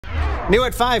New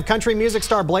at 5, country music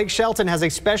star Blake Shelton has a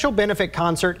special benefit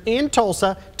concert in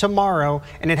Tulsa tomorrow,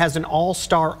 and it has an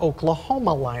all-star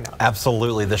Oklahoma lineup.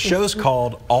 Absolutely. The show's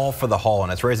called All for the Hall,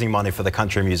 and it's raising money for the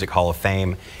Country Music Hall of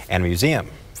Fame and Museum.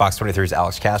 Fox 23's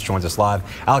Alex Cash joins us live.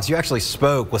 Alex, you actually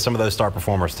spoke with some of those star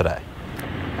performers today.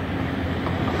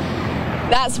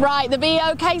 That's right, the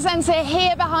BOK Centre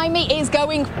here behind me is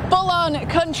going full-on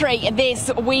country this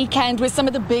weekend with some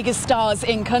of the biggest stars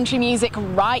in country music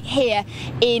right here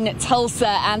in Tulsa,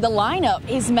 and the lineup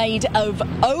is made of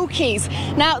Okies.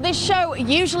 Now, this show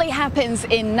usually happens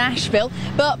in Nashville,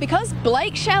 but because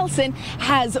Blake Shelton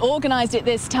has organised it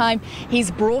this time,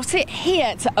 he's brought it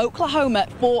here to Oklahoma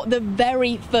for the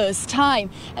very first time.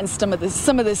 And some of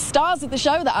the stars of the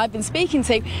show that I've been speaking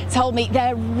to told me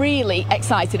they're really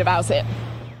excited about it.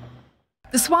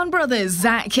 The Swan brothers,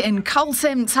 Zach and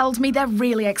Colton, told me they're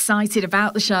really excited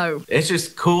about the show. It's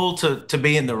just cool to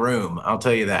be in the room, I'll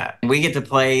tell you that. We get to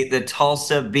play the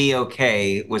Tulsa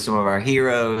BOK with some of our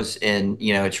heroes, and,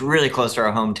 you know, it's really close to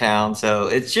our hometown, so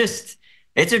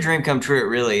it's a dream come true, it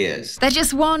really is. They're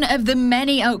just one of the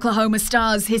many Oklahoma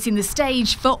stars hitting the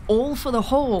stage for All for the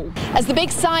Hall. As the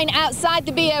big sign outside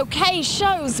the BOK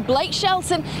shows, Blake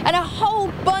Shelton and a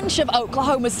whole bunch of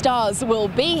Oklahoma stars will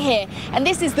be here. And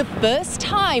this is the first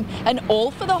time an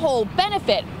All for the Hall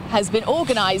benefit has been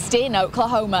organised in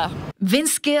Oklahoma.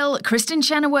 Vince Gill, Kristen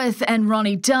Chenoweth and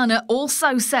Ronnie Dunn are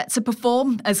also set to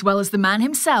perform, as well as the man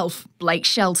himself, Blake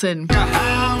Shelton.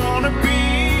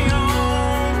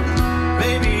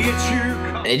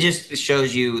 It just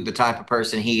shows you the type of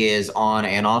person he is on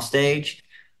and off stage.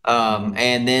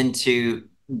 And then to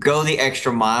go the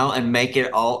extra mile and make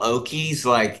it all Okies,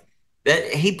 like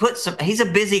that, he's a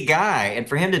busy guy. And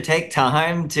for him to take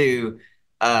time to,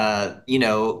 you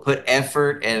know, put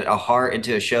effort and a heart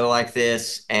into a show like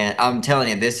this, and I'm telling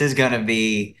you, this is going to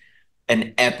be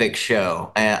an epic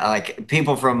show. Like,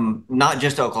 people from not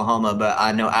just Oklahoma, but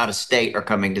I know out of state are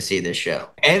coming to see this show.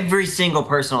 Every single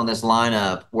person on this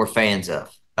lineup we're fans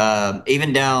of.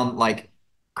 Even down, like,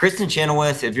 Kristen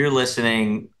Chenoweth, if you're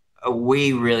listening,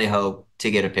 we really hope to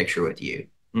get a picture with you.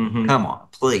 Come on,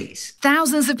 please.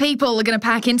 Thousands of people are going to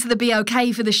pack into the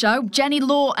BOK for the show. Jenny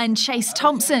Law and Chase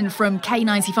Thompson from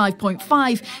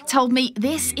K95.5 told me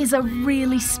this is a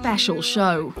really special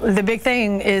show. The big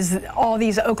thing is all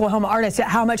these Oklahoma artists,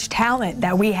 how much talent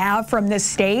that we have from this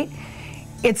state.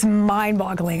 It's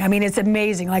mind-boggling. I mean, it's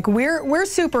amazing. Like, we're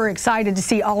super excited to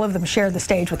see all of them share the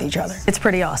stage with each other. It's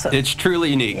pretty awesome. It's truly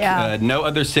unique. Yeah. No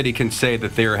other city can say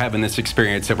that they're having this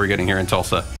experience that we're getting here in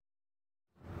Tulsa.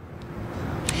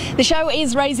 The show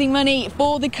is raising money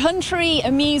for the Country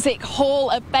Music Hall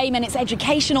of Fame and its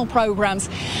educational programs.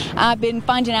 I've been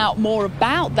finding out more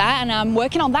about that, and I'm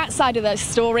working on that side of the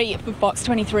story for Fox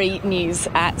 23 News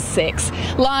at 6.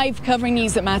 Live covering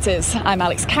news that matters, I'm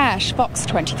Alex Cash, Fox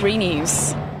 23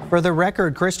 News. For the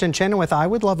record, Kristen Chenoweth, I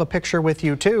would love a picture with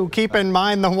you too. Keep in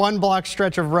mind the 1-block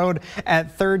stretch of road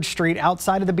at 3rd Street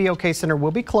outside of the BOK Center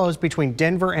will be closed between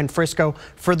Denver and Frisco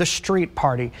for the street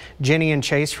party. Jenny and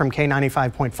Chase from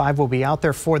K95.5 will be out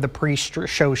there for the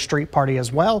pre-show street party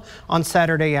as well on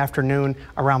Saturday afternoon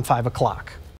around 5 o'clock.